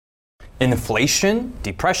Inflation,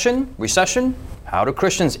 depression, recession. How do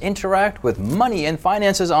Christians interact with money and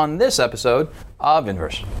finances on this episode of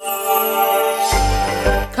Inverse?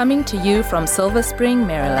 Coming to you from Silver Spring,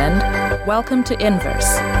 Maryland, welcome to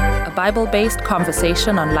Inverse, a Bible-based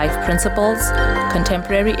conversation on life principles,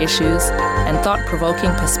 contemporary issues, and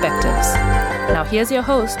thought-provoking perspectives. Now here's your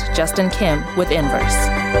host, Justin Kim, with Inverse.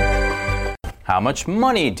 How much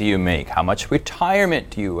money do you make? How much retirement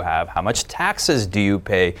do you have? How much taxes do you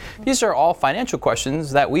pay? These are all financial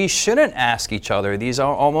questions that we shouldn't ask each other. These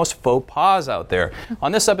are almost faux pas out there.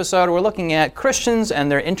 On this episode, we're looking at Christians and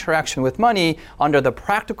their interaction with money under the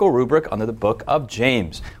practical rubric under the book of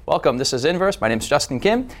James. Welcome, this is Inverse. My name is Justin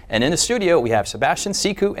Kim, and in the studio we have Sebastian,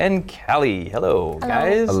 Siku, and Kelly. Hello,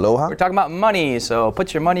 guys. Aloha. We're talking about money, so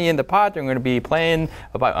put your money in the pot. We're going to be playing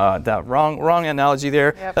about that wrong analogy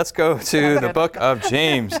there. Yep. Let's go to the book of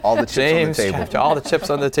James. All the chips on the table. All the chips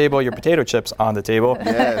on the table, your potato chips on the table.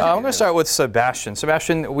 Yes. I'm going to start with Sebastian.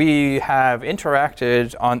 Sebastian, we have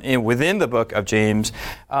interacted within the book of James.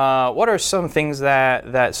 What are some things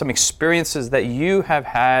some experiences that you have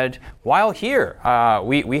had while here?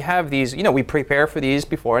 We have these, we prepare for these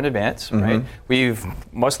before in advance, right? We've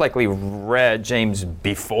most likely read James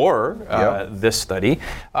before this study.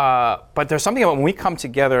 But there's something about when we come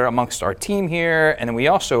together amongst our team here, and then we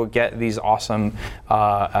also get these awesome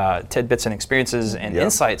tidbits and experiences and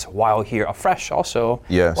insights while here afresh also.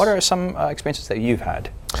 Yes. What are some experiences that you've had?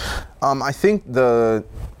 I think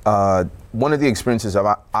one of the experiences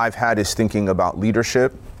I've had is thinking about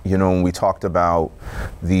leadership. When we talked about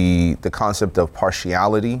the concept of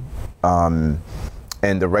partiality and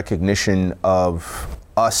the recognition of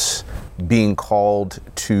us being called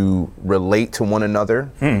to relate to one another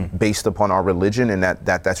based upon our religion, and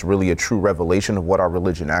that's really a true revelation of what our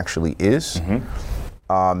religion actually is.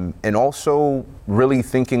 And also really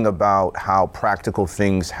thinking about how practical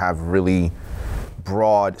things have really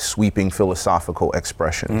broad, sweeping philosophical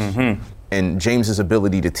expressions. And James's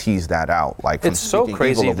ability to tease that out, like from it's so speaking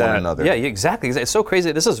crazy evil of that, one another. Yeah, exactly. It's so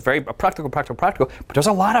crazy. This is very practical, but there's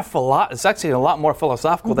a lot of it's actually a lot more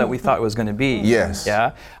philosophical than we thought it was going to be. Yes.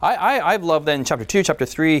 Yeah. I've loved that in chapter 2, chapter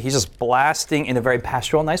 3, he's just blasting in a very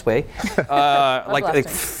pastoral, nice way, like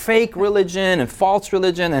fake religion and false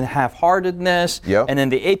religion and half-heartedness. Yep. And then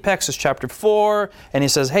the apex is chapter 4, and he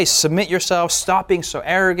says, hey, submit yourselves, stop being so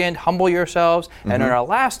arrogant, humble yourselves. And in our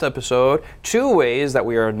last episode, 2 ways that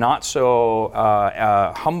we are not so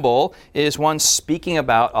humble is one, speaking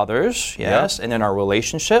about others, and in our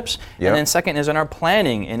relationships, and then second is in our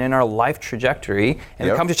planning and in our life trajectory.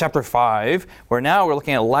 And we come to chapter 5, where now we're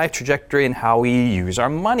looking at life trajectory and how we use our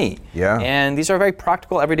money. And these are very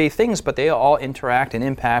practical, everyday things, but they all interact and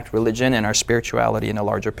impact religion and our spirituality in a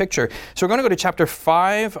larger picture. So we're going to go to chapter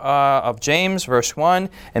 5 of James, verse 1.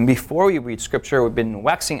 And before we read scripture, we've been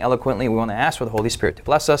waxing eloquently. We want to ask for the Holy Spirit to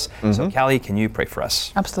bless us. So Callie, can you pray for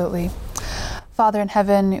us? Absolutely. Father in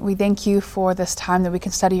heaven, we thank you for this time that we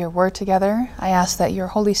can study your word together. I ask that your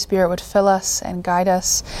Holy Spirit would fill us and guide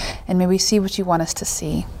us, and may we see what you want us to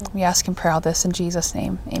see. We ask and pray all this in Jesus'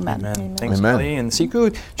 name. Amen. Amen. Thanks, Kelly. And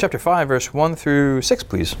Siku, chapter 5, verse 1 through 6,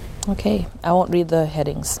 please. Okay, I won't read the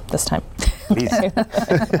headings this time. Please.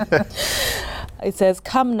 It says,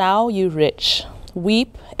 "Come now, you rich,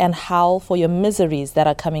 weep and howl for your miseries that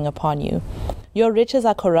are coming upon you. Your riches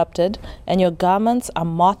are corrupted, and your garments are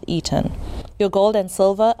moth-eaten. Your gold and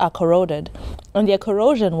silver are corroded, and their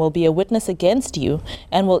corrosion will be a witness against you,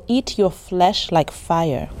 and will eat your flesh like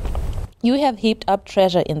fire. You have heaped up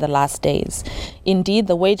treasure in the last days. Indeed,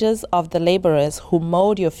 the wages of the laborers who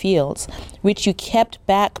mowed your fields, which you kept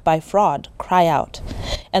back by fraud, cry out.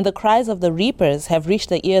 And the cries of the reapers have reached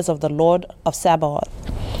the ears of the Lord of Sabaoth.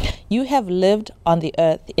 You have lived on the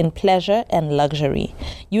earth in pleasure and luxury.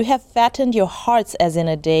 You have fattened your hearts as in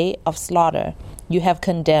a day of slaughter. You have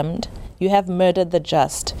condemned. You have murdered the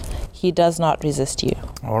just. He does not resist you."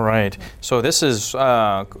 All right. So this is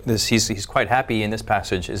he's quite happy in this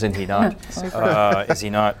passage, isn't he not? Is he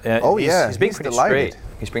not? He's being pretty delighted. straight.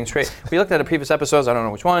 He's being straight. We looked at the previous episodes, I don't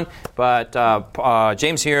know which one, but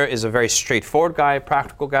James here is a very straightforward guy,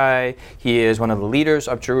 practical guy. He is one of the leaders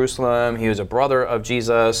of Jerusalem. He was a brother of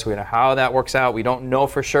Jesus. We know how that works out. We don't know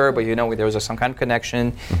for sure, but there was some kind of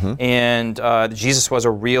connection. And Jesus was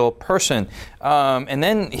a real person. And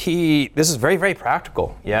then this is very, very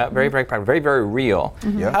practical. Yeah, very, very practical, very, very real.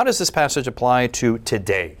 How does this passage apply to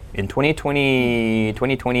today? In 2020,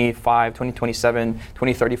 2025, 2027,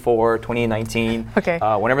 2034, 2019,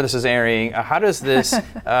 whenever this is airing, how does this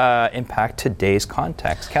impact today's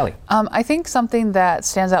context? Kelly? I think something that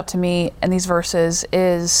stands out to me in these verses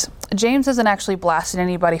is James isn't actually blasting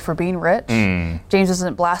anybody for being rich. James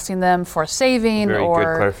isn't blasting them for saving Very good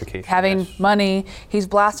or clarification, having yes. money. He's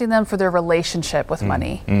blasting them for their relationship with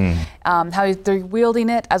money. How they're wielding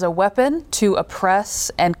it as a weapon to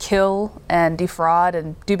oppress and kill and defraud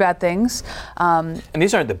and do bad things. And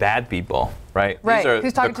these aren't the bad people, right? Right. These are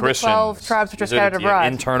He's talking to the Christians. 12 tribes which are These scattered the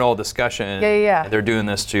abroad. internal discussion. Yeah. And they're doing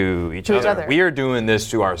this to each To each other. other. We are doing this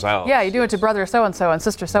to ourselves. Yeah, you do it to brother so-and-so and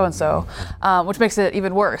sister so-and-so, which makes it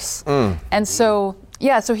even worse. And so,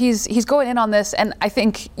 so he's going in on this, and I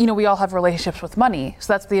think, we all have relationships with money.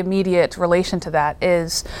 So that's the immediate relation to that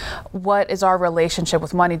is, what is our relationship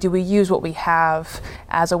with money? Do we use what we have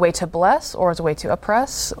as a way to bless, or as a way to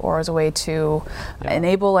oppress, or as a way to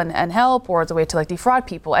enable and help, or as a way to defraud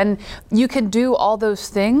people? And you can do all those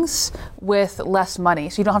things with less money.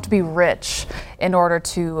 So you don't have to be rich in order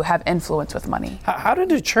to have influence with money. How did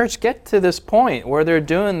the church get to this point where they're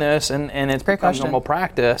doing this and it's Great become question. normal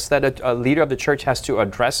practice that a leader of the church has to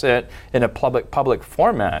address it in a public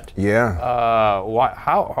format? Yeah. Why?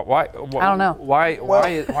 I don't know. Why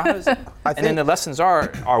is? And then the lessons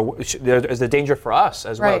are there's the danger for us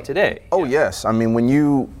as well Right. today. Oh yes, I mean when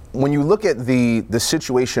you look at the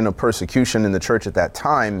situation of persecution in the church at that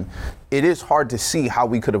time, it is hard to see how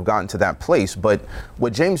we could have gotten to that place. But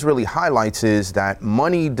what James really highlights is that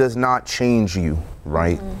money does not change you,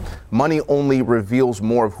 right? Money only reveals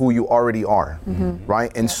more of who you already are,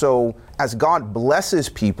 right? And so as God blesses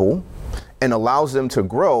people and allows them to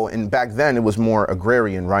grow, and back then it was more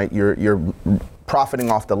agrarian, right? You're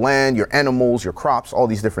profiting off the land, your animals, your crops, all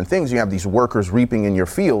these different things. You have these workers reaping in your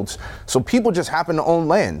fields. So people just happen to own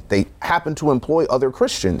land. They happen to employ other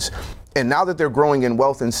Christians. And now that they're growing in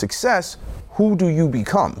wealth and success, who do you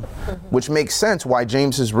become? Which makes sense why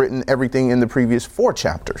James has written everything in the previous 4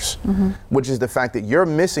 chapters, which is the fact that you're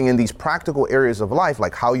missing in these practical areas of life,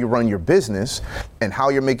 like how you run your business and how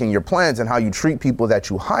you're making your plans and how you treat people that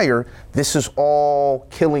you hire. This is all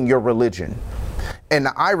killing your religion. And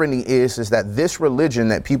the irony is that this religion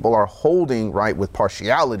that people are holding, right, with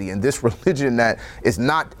partiality, and this religion that is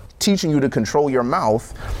not teaching you to control your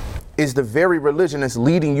mouth, is the very religion that's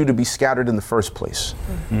leading you to be scattered in the first place.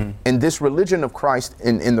 And this religion of Christ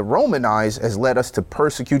in the Roman eyes has led us to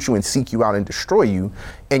persecute you and seek you out and destroy you.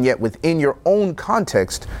 And yet within your own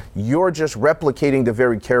context, you're just replicating the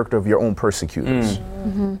very character of your own persecutors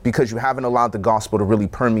because you haven't allowed the gospel to really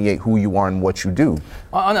permeate who you are and what you do.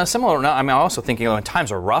 On a similar note, I'm also thinking when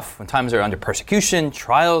times are rough, when times are under persecution,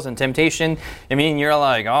 trials, and temptation. I mean, you're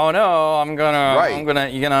like, oh no,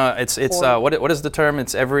 it's what is the term?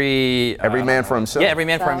 It's every man for himself. Yeah, every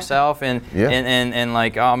man for himself, and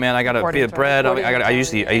like, oh man, I gotta feed the bread. I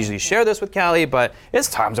usually share this with Callie, but it's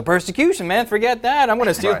times of persecution, man. Forget that. I'm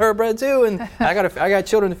gonna steal her bread too, and I got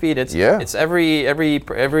children to feed. It's every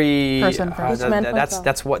person for himself.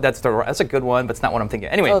 that's a good one, but it's not what I'm thinking.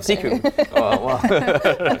 Anyway, Okay. Siku,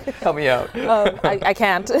 help me out. I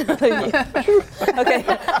can't. Okay.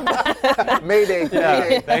 Mayday.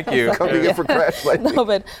 Yeah, thank you. Coming in for crash lightning. No,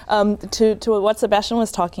 but to what Sebastian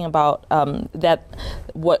was talking about, that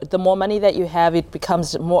the more money that you have, it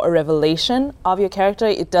becomes more a revelation of your character.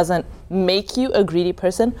 It doesn't make you a greedy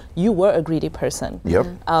person. You were a greedy person. Yep.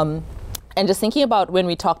 And just thinking about when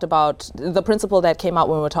we talked about the principle that came out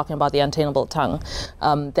when we were talking about the untamable tongue,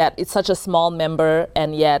 that it's such a small member,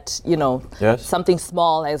 and yet, Yes. something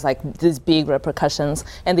small has like these big repercussions,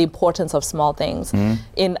 and the importance of small things.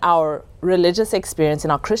 In our religious experience,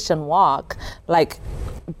 in our Christian walk, like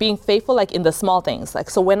being faithful, like in the small things. Like,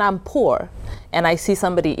 so when I'm poor and I see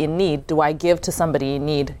somebody in need, do I give to somebody in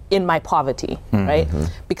need in my poverty, right?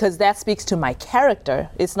 Because that speaks to my character.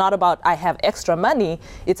 It's not about I have extra money,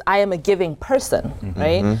 it's I am a giving person,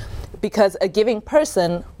 right? Because a giving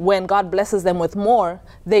person, when God blesses them with more,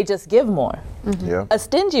 they just give more. Yeah. A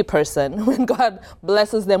stingy person, when God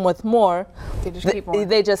blesses them with more,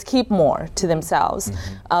 they just keep more to themselves.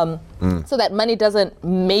 So that money doesn't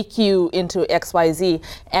make you into XYZ.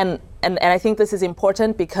 And I think this is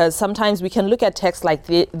important because sometimes we can look at texts like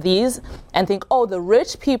these and think, oh, the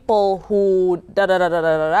rich people who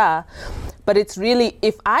da-da-da-da-da-da-da. But it's really,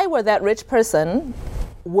 if I were that rich person,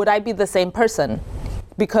 would I be the same person?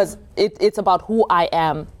 Because it's about who I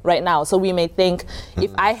am right now. So we may think,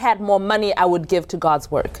 if I had more money, I would give to God's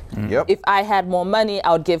work. Yep. If I had more money,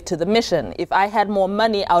 I would give to the mission. If I had more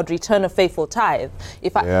money, I would return a faithful tithe.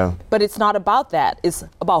 But it's not about that. It's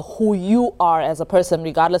about who you are as a person,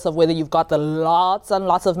 regardless of whether you've got the lots and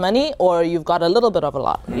lots of money or you've got a little bit of a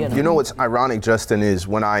lot. You know what's ironic, Justin, is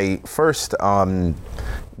when I first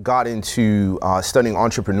got into studying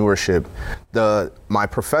entrepreneurship, my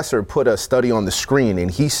professor put a study on the screen, and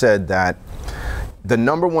he said that the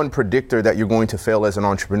number one predictor that you're going to fail as an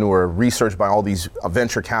entrepreneur, researched by all these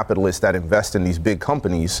venture capitalists that invest in these big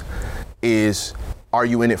companies, is, are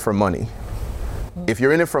you in it for money? If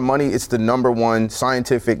you're in it for money, it's the number one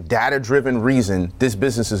scientific, data-driven reason this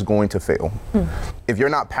business is going to fail. If you're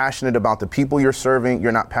not passionate about the people you're serving,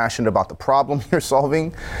 you're not passionate about the problem you're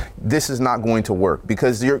solving, this is not going to work,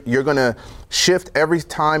 because you're going to shift every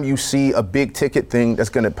time you see a big ticket thing that's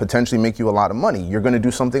going to potentially make you a lot of money. You're going to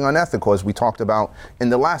do something unethical, as we talked about in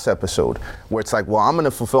the last episode, where it's like, well, I'm going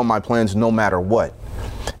to fulfill my plans no matter what.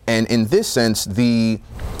 And in this sense, the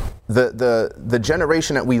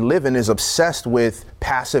generation that we live in is obsessed with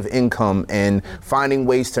passive income and finding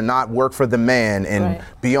ways to not work for the man and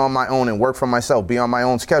be on my own and work for myself, be on my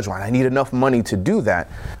own schedule. And I need enough money to do that.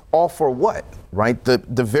 All for what? Right?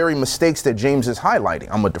 The very mistakes that James is highlighting.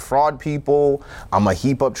 I'm going to defraud people. I'm going to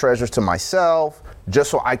heap up treasures to myself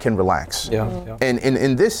just so I can relax. And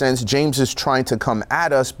in this sense, James is trying to come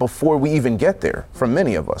at us before we even get there, for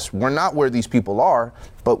many of us. We're not where these people are,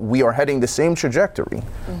 but we are heading the same trajectory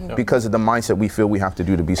because of the mindset we feel we have to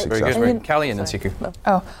do be successful. Very good. Callie and then Siku. Oh,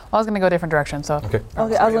 well, I was going to go a different direction, so. Okay, I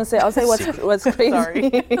was going to say, I'll say what's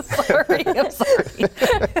crazy. I'm sorry.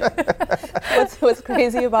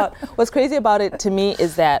 What's crazy about it to me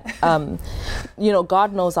is that,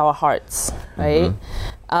 God knows our hearts, right?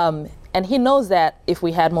 And he knows that if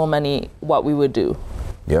we had more money, what we would do.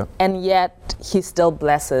 Yeah. And yet he still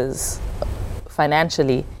blesses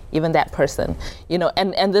financially even that person,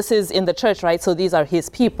 and this is in the church, right? So these are his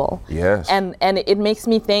people. Yes. And it makes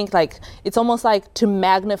me think, like, it's almost like to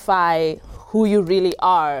magnify who you really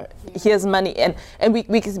are. Here's money, and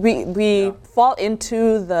we fall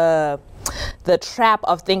into the trap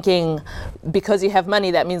of thinking because you have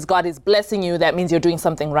money, that means God is blessing you, that means you're doing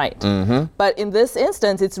something right. But in this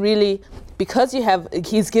instance, it's really because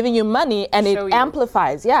he's giving you money, and it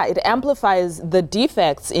amplifies the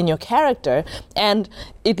defects in your character. And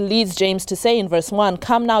it leads James to say in verse 1,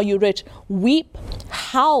 "Come now, you rich, weep,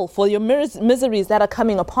 howl for your miseries that are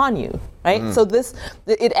coming upon you." Right? So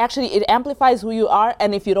it amplifies who you are,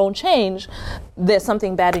 and if you don't change, there's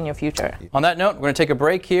something bad in your future. On that note, we're going to take a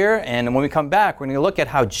break here, and when we come back, we're going to look at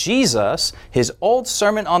how Jesus, his old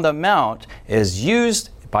Sermon on the Mount, is used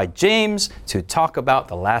by James to talk about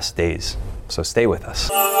the last days. So stay with us.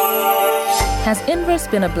 Has Inverse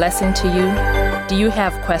been a blessing to you? Do you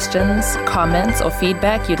have questions, comments, or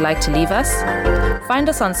feedback you'd like to leave us? Find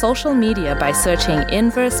us on social media by searching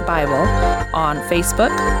Inverse Bible on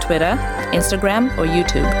Facebook, Twitter, Instagram, or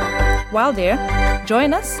YouTube. While there,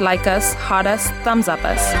 join us, like us, heart us, thumbs up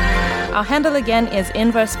us. Our handle again is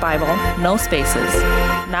Inverse Bible, no spaces.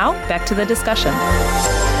 Now, back to the discussion.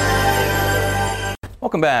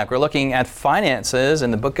 Welcome back. We're looking at finances in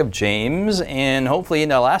the book of James, and hopefully in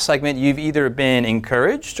the last segment you've either been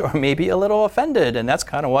encouraged or maybe a little offended, and that's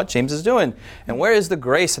kind of what James is doing. And where is the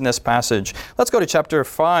grace in this passage? Let's go to chapter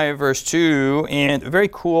 5, verse 2, and a very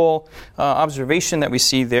cool observation that we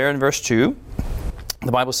see there in verse 2.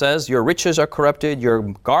 The Bible says, "Your riches are corrupted, your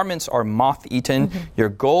garments are moth-eaten, your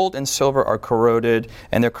gold and silver are corroded,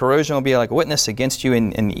 and their corrosion will be like a witness against you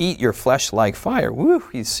and eat your flesh like fire." Woo!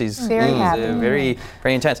 He's very happy. Very,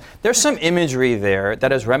 very intense. There's some imagery there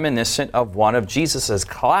that is reminiscent of one of Jesus's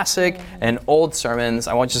classic and old sermons.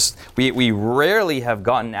 We rarely have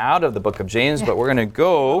gotten out of the book of James, but we're going to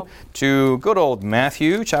go to good old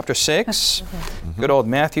Matthew chapter 6. Good old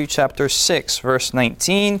Matthew chapter 6, verse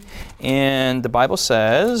 19. And the Bible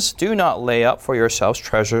says, "Do not lay up for yourselves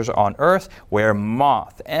treasures on earth, where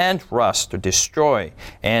moth and rust destroy,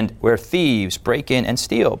 and where thieves break in and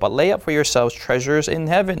steal. But lay up for yourselves treasures in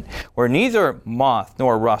heaven, where neither moth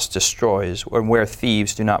nor rust destroys, and where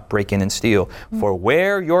thieves do not break in and steal. For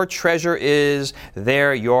where your treasure is,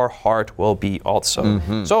 there your heart will be also."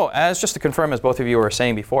 So, just to confirm, as both of you were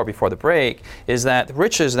saying before the break, is that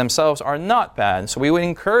riches themselves are not bad. So we would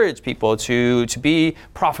encourage people to be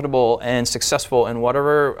profitable and successful in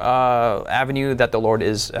whatever avenue that the Lord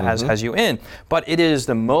has you in. But it is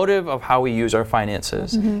the motive of how we use our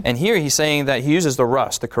finances. And here he's saying that he uses the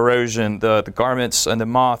rust, the corrosion, the garments, and the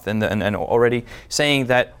moth, and already saying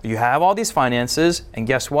that you have all these finances, and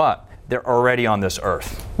guess what? They're already on this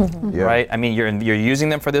earth, right? I mean, you're using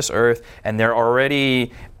them for this earth, and they're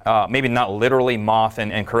already maybe not literally moth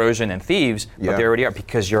and corrosion and thieves, but they already are,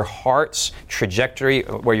 because your heart's trajectory,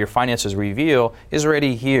 where your finances reveal, is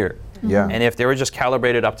already here. And if they were just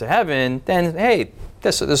calibrated up to heaven, then hey,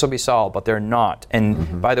 this will be solved, but they're not.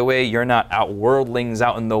 And by the way, you're not worldlings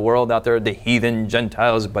out in the world out there, the heathen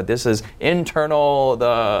Gentiles, but this is internal,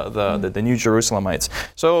 the New Jerusalemites.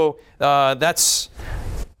 So that's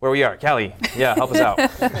where we are. Callie, yeah, help us out.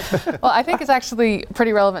 Well, I think it's actually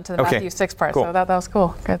pretty relevant to the Okay, Matthew 6 part, cool. so that was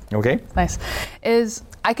cool. Good. Okay. Nice.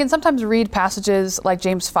 I can sometimes read passages like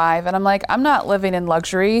James 5, and I'm like, I'm not living in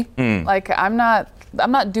luxury. Like, I'm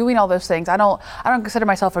not doing all those things. I don't consider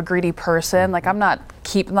myself a greedy person. Like, I'm not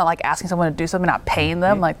like asking someone to do something, not paying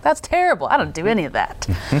them. Like, that's terrible. I don't do any of that.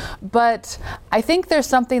 But I think there's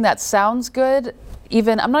something that sounds good.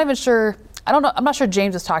 I'm not even sure. I'm not sure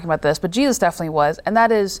James is talking about this, but Jesus definitely was, and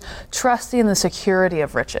that is trusting in the security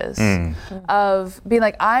of riches, of being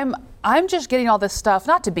like, I'm just getting all this stuff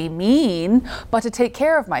not to be mean, but to take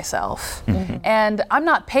care of myself, and I'm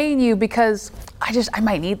not paying you because I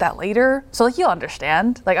might need that later. So like, you'll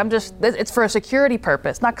understand. Like, it's for a security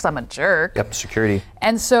purpose, not because I'm a jerk. Yep, security.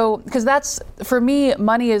 And so, because that's, for me,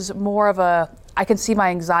 money is more of I can see my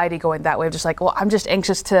anxiety going that way of just like, well, I'm just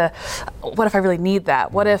anxious what if I really need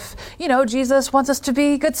that? What if, Jesus wants us to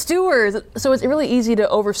be good stewards? So it's really easy to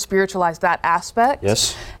over spiritualize that aspect.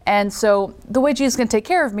 Yes. And so the way Jesus can take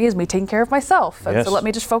care of me is me taking care of myself. And Yes. so let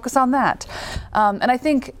me just focus on that. And I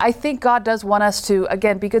think God does want us to,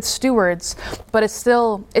 again, be good stewards, but it's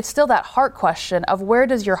still that heart question of, where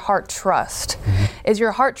does your heart trust? Is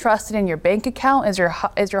your heart trusting in your bank account? Is your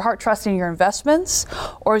heart trusting in your investments?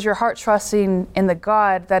 Or is your heart trusting in the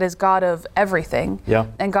God that is God of everything? Yeah.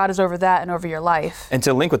 And God is over that and over your life. And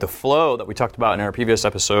to link with the flow that we talked about in our previous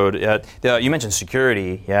episode, you mentioned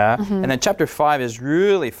security, yeah? And then chapter 5 is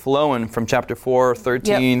really flowing from chapter 4,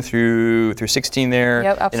 13 through 16 there.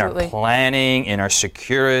 Yep, absolutely. In our planning, in our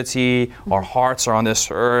security, our hearts are on this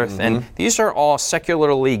earth. And these are all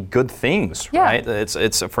secularly good things, Yeah. right?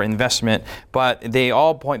 It's for investment. But they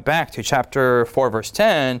all point back to chapter 4, verse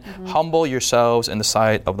 10, humble yourselves in the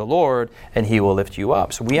sight of the Lord, and he will lift you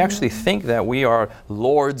up. So we actually think that we are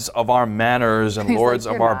lords of our manners and He's lords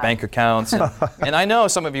like, of "You're our not." bank accounts. And I know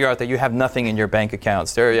some of you out there, you have nothing in your bank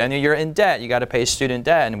accounts. And you're in debt. You got to pay student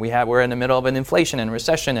debt. And we're in the middle of an inflation and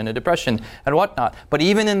recession and a depression and whatnot. But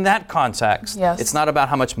even in that context, Yes. it's not about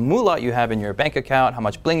how much moolah you have in your bank account, how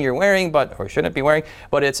much bling you're wearing, or shouldn't be wearing,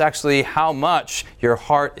 but it's actually how much your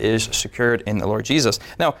heart is secured in the Lord Jesus.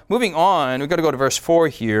 Now, moving on, we've got to go to verse 4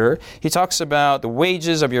 here. He talks about the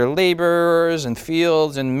wages of your laborers and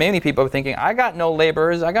fields, and many people are thinking, I got no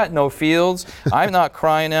laborers, I got no fields, I'm not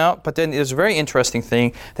crying out. But then there's a very interesting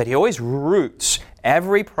thing that he always roots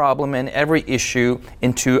every problem and every issue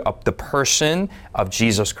into the person of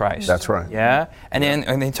Jesus Christ. That's right. Yeah? And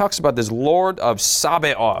then he talks about this Lord of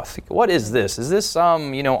Sabaoth. What is this? Is this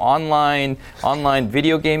some, online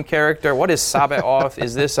video game character? What is Sabaoth?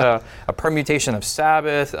 Is this a permutation of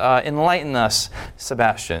Sabbath? Enlighten us,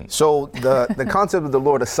 Sebastian. So the concept of the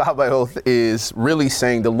Lord of Sabaoth is really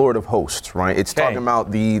saying the Lord of hosts, right? It's talking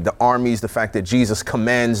about the armies, the fact that Jesus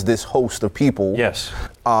commands this host of people. Yes.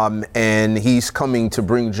 And he's coming to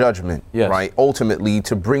bring judgment, Yes. right? Ultimately,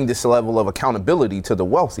 to bring this level of accountability to the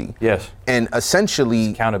wealthy. Yes. And essentially,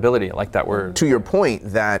 Accountability, I like that word. to your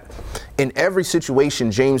point, that in every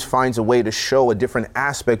situation, James finds a way to show a different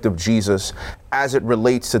aspect of Jesus as it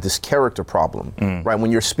relates to this character problem, right? When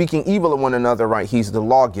you're speaking evil of one another, right, he's the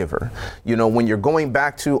lawgiver. When you're going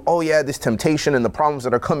back to, this temptation and the problems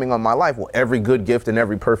that are coming on my life, well, every good gift and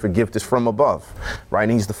every perfect gift is from above, right?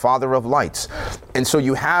 And he's the Father of lights. And so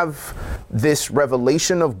you have this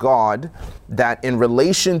revelation of God that in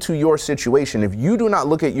relation to your situation, if you do not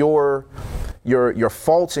look at your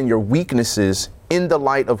faults and your weaknesses in the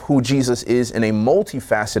light of who Jesus is in a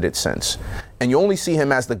multifaceted sense, and you only see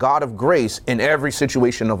him as the God of grace in every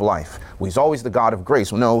situation of life. Well, he's always the God of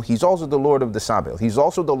grace. No, he's also the Lord of the Sabbath. He's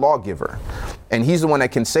also the lawgiver, and he's the one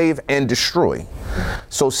that can save and destroy.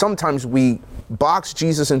 So sometimes we box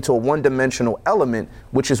Jesus into a one-dimensional element,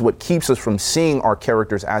 which is what keeps us from seeing our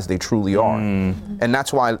characters as they truly are. And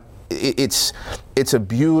that's why it's a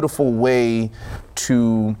beautiful way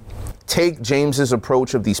to take James's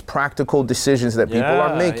approach of these practical decisions that people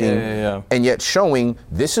are making, and yet showing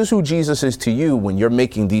this is who Jesus is to you when you're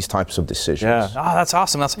making these types of decisions. Yeah. Oh, that's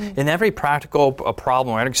awesome. That's in every practical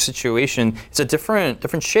problem or every situation, it's a different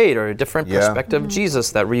shade or a different perspective of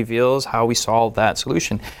Jesus that reveals how we solve that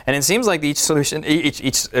solution. And it seems like each solution,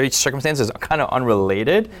 each circumstance is kind of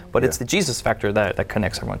unrelated, but it's the Jesus factor that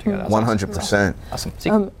connects everyone together. That's 100%.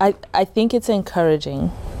 awesome. I think it's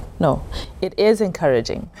encouraging. No, it is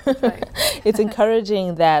encouraging. It's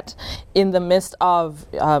encouraging that in the midst of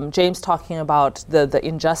James talking about the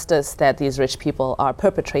injustice that these rich people are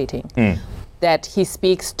perpetrating, that he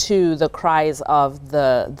speaks to the cries of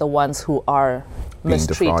the ones who are Being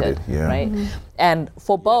mistreated, defrauded, yeah. right? And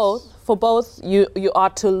for both, you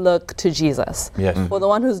ought to look to Jesus. Yes. For the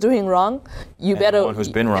one who's doing wrong, you better. The one who's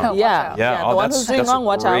been wrong. Yeah, Yeah, the one who's doing wrong,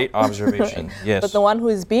 watch out. Great observation. Yes. But the one who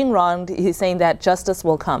is being wronged, he's saying that justice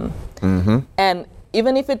will come. And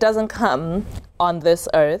even if it doesn't come on this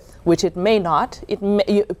earth, which it may not,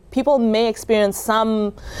 people may experience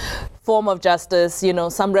some form of justice,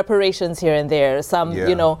 some reparations here and there, some,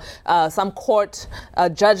 some court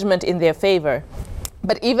judgment in their favor.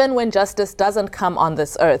 But even when justice doesn't come on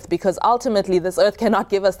this earth, because ultimately this earth cannot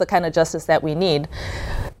give us the kind of justice that we need,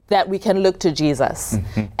 that we can look to Jesus.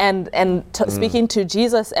 And speaking to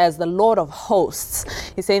Jesus as the Lord of hosts,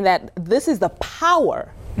 he's saying that this is the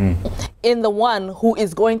power in the one who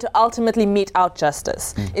is going to ultimately mete out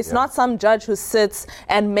justice. It's not some judge who sits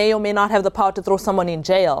and may or may not have the power to throw someone in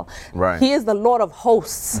jail. Right. He is the Lord of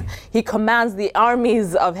hosts. He commands the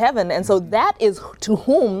armies of heaven. And so that is to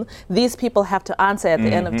whom these people have to answer at the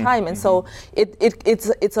end of time. And so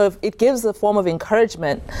it gives a form of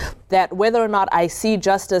encouragement that whether or not I see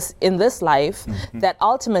justice in this life, that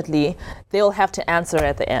ultimately they'll have to answer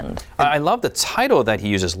at the end. I love the title that he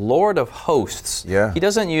uses, Lord of Hosts. Yeah. He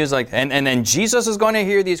doesn't use and then Jesus is going to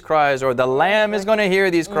hear these cries, or the Lamb is going to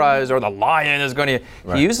hear these cries, or the Lion is going to hear.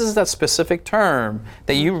 Right. He uses that specific term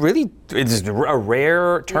that you really, it's a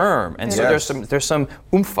rare term. And so there's some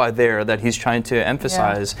oomph there that he's trying to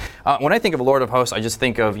emphasize. When I think of Lord of Hosts, I just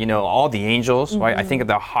think of, all the angels, right? I think of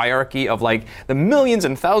the hierarchy of the millions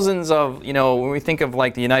and thousands of, when we think of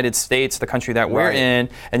the United States, the country that we're in,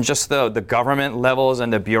 and just the government levels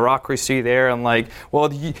and the bureaucracy there, and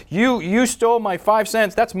well, you stole my 5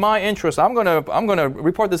 cents, that's my interest. I'm gonna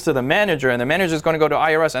report this to the manager, and the manager is going to go to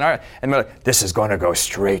IRS, and we're like, this is going to go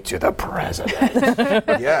straight to the president. It's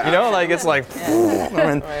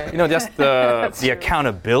just the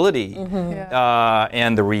accountability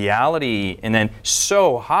and the reality, and then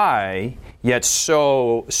so high, yet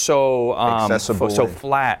so accessible, so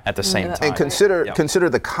flat at the same time. And consider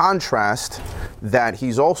the contrast that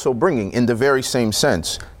he's also bringing in the very same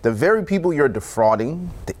sense. The very people you're defrauding,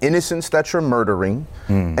 the innocents that you're murdering,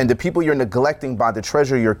 and the people you're neglecting by the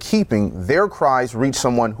treasure you're keeping, their cries reach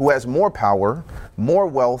someone who has more power, more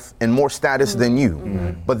wealth, and more status than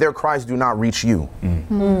you. But their cries do not reach you.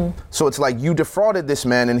 So it's like you defrauded this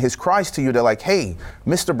man, and his cries to you, they're like, hey,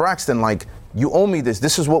 Mr. Braxton, you owe me this.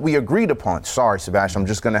 This is what we agreed upon. Sorry, Sebastian, I'm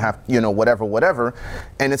just going to have, whatever.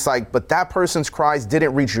 And it's but that person's cries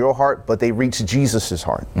didn't reach your heart, but they reached Jesus's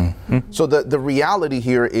heart. So the reality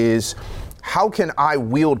here is, how can I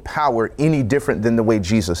wield power any different than the way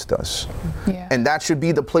Jesus does? Yeah. And that should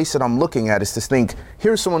be the place that I'm looking at, is to think,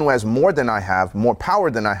 here's someone who has more than I have, more power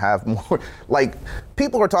than I have, more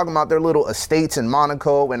people are talking about their little estates in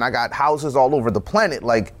Monaco, and I got houses all over the planet.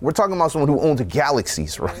 We're talking about someone who owns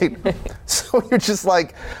galaxies, right? So you're just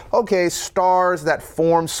okay, stars that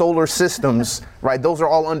form solar systems, right? Those are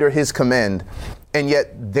all under his command. And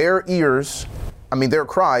yet their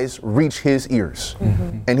cries reach his ears.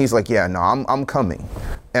 And he's I'm coming,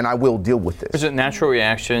 and I will deal with this. The natural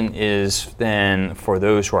reaction is then, for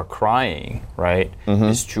those who are crying, right,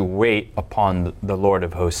 is to wait upon the Lord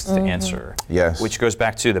of Hosts to answer. Yes. Which goes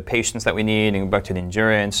back to the patience that we need, and back to the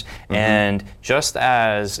endurance. And just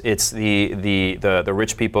as it's the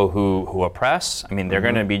rich people who oppress, they're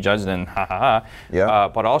going to be judged and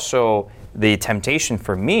but also the temptation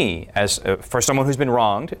for me, as for someone who's been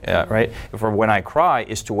wronged, right, for when I cry,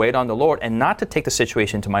 is to wait on the Lord and not to take the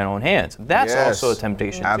situation into my own hands. That's also a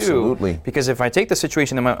temptation Absolutely. too. Because if I take the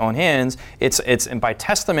situation in my own hands, it's and by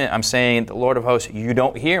testament, I'm saying, the Lord of Hosts, you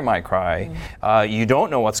don't hear my cry, you don't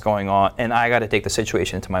know what's going on, and I got to take the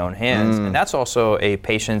situation into my own hands. And that's also a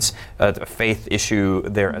patience, a faith issue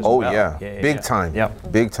there as well. Oh yeah, big time.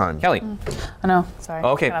 Yep. Big time. Kelly. I know. Sorry.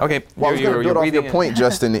 Okay. Well, I was going to build off your point,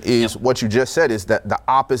 Justin, is what you just said is that the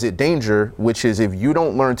opposite danger, which is if you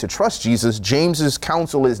don't learn to trust Jesus, James's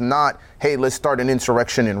counsel is not, hey, let's start an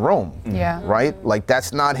insurrection in Rome. Yeah. Right?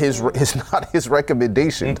 That's not his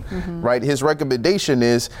recommendation. Right? His recommendation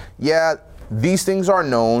is, these things are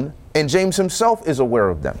known, and James himself is aware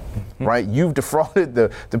of them. Right? You've defrauded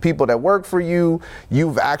the people that work for you.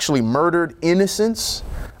 You've actually murdered innocents.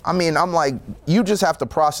 I'm you just have to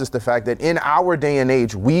process the fact that in our day and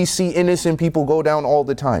age, we see innocent people go down all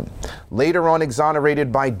the time. Later on,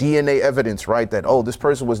 exonerated by DNA evidence, right? That, this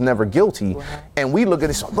person was never guilty. And we look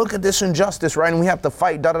at this injustice, right? And we have to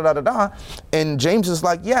fight, da-da-da-da-da. And James is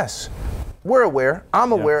yes, we're aware.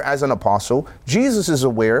 I'm aware as an apostle. Jesus is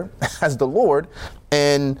aware as the Lord.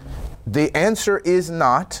 And the answer is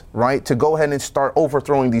not, right, to go ahead and start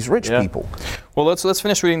overthrowing these rich people. Well, let's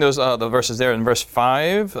finish reading those the verses there. In verse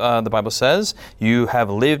 5, the Bible says, "You have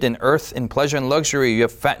lived in earth in pleasure and luxury. You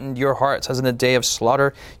have fattened your hearts as in the day of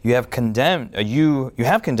slaughter. You have condemned. You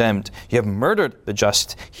have murdered the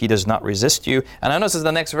just. He does not resist you." And I know this is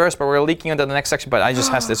the next verse, but we're leaking into the next section. But I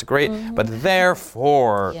just has this great. But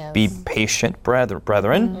therefore, be patient,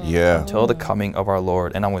 brethren, until the coming of our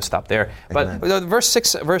Lord. And I'm going to stop there. Amen. But verse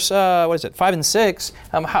 6, what is it? 5 and 6.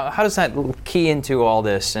 How does that key into all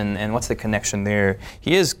this? And what's the connection there?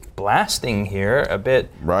 He is blasting here a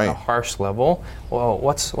bit on a harsh level. Well,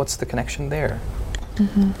 what's the connection there?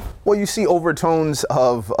 Mm-hmm. Well, you see overtones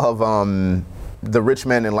of the rich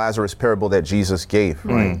man and Lazarus parable that Jesus gave,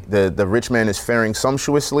 right? The rich man is faring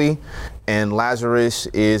sumptuously and Lazarus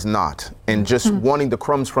is not, and just wanting the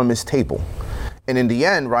crumbs from his table. And in the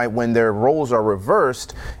end, right, when their roles are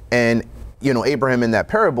reversed, and Abraham in that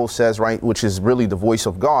parable says, right, which is really the voice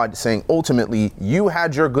of God saying, ultimately, you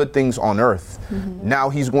had your good things on earth. Now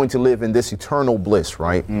he's going to live in this eternal bliss,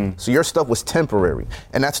 right? So your stuff was temporary.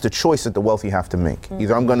 And that's the choice that the wealthy have to make.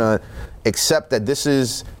 Either I'm going to accept that this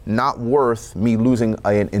is not worth me losing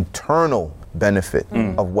an eternal benefit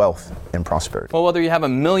of wealth and prosperity. Well, whether you have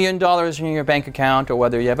 $1 million in your bank account or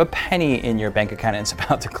whether you have a penny in your bank account and it's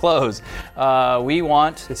about to close, we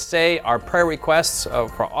want to say our prayer requests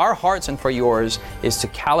for our hearts and for yours is to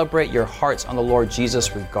calibrate your hearts on the Lord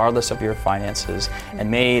Jesus regardless of your finances.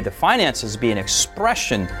 And may the finances be an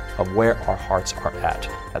expression of where our hearts are at.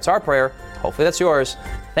 That's our prayer. Hopefully that's yours.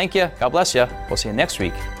 Thank you. God bless you. We'll see you next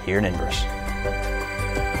week here in Inverse.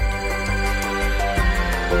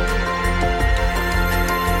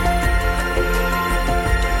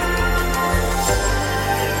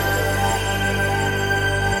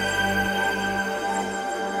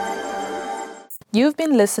 You've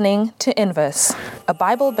been listening to Inverse, a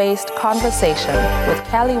Bible-based conversation with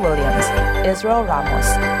Callie Williams, Israel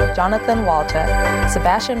Ramos, Jonathan Walter,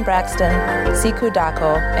 Sebastian Braxton, Siku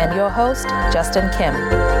Dako, and your host, Justin Kim.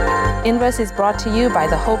 Inverse is brought to you by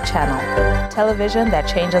the Hope Channel, television that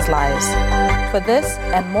changes lives. For this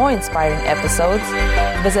and more inspiring episodes,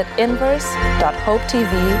 visit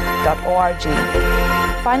inverse.hopetv.org.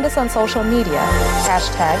 Find us on social media,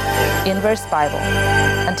 #InverseBible.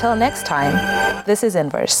 Until next time, this is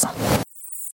Inverse.